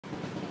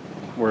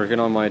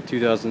working on my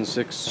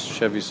 2006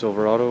 Chevy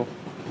Silverado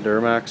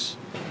Duramax.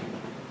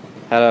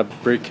 Had a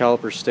brake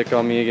caliper stick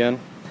on me again.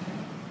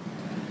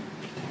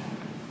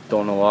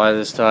 Don't know why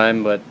this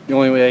time, but the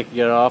only way I could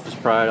get it off was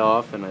pry it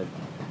off, and I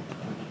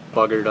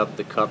buggered up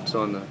the cups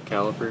on the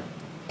caliper.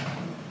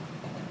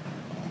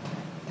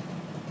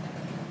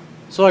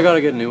 So I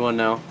gotta get a new one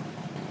now.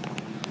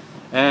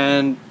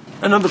 And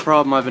another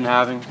problem I've been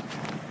having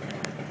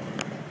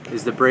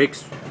is the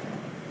brakes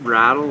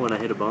rattle when I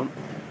hit a bump.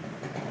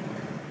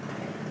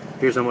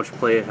 Here's how much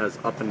play it has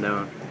up and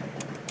down.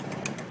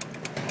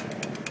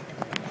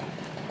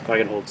 If I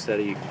can hold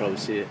steady, you can probably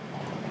see it.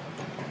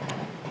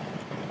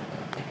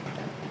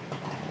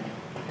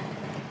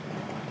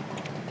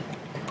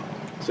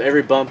 So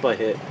every bump I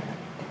hit,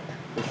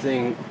 the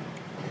thing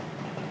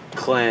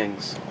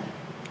clangs.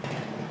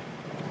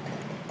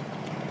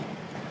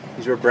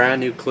 These were brand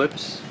new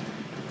clips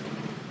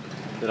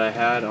that I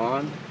had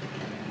on,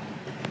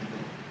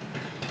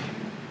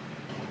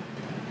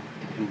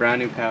 and brand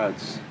new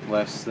pads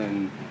less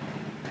than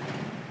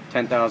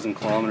 10,000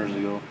 kilometers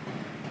ago,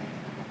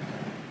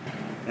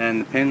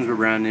 and the pins were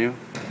brand new.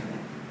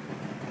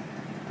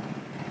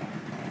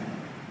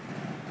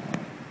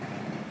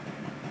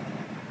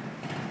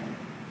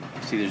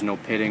 See, there's no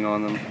pitting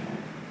on them,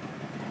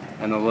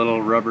 and the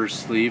little rubber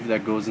sleeve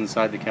that goes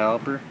inside the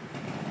caliper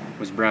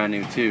was brand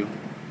new too.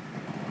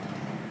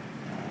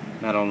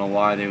 I don't know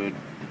why they would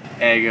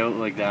egg out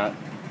like that.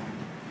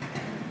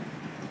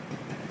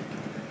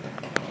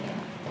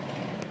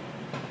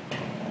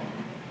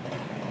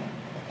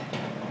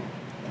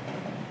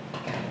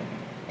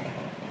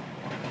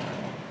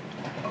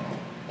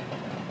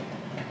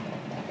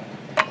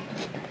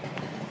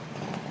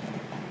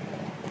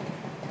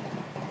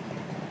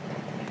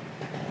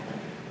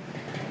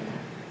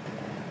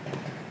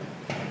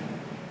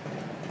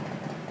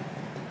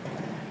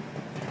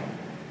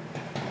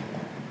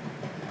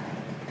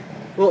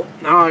 Well,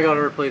 now I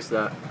gotta replace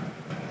that.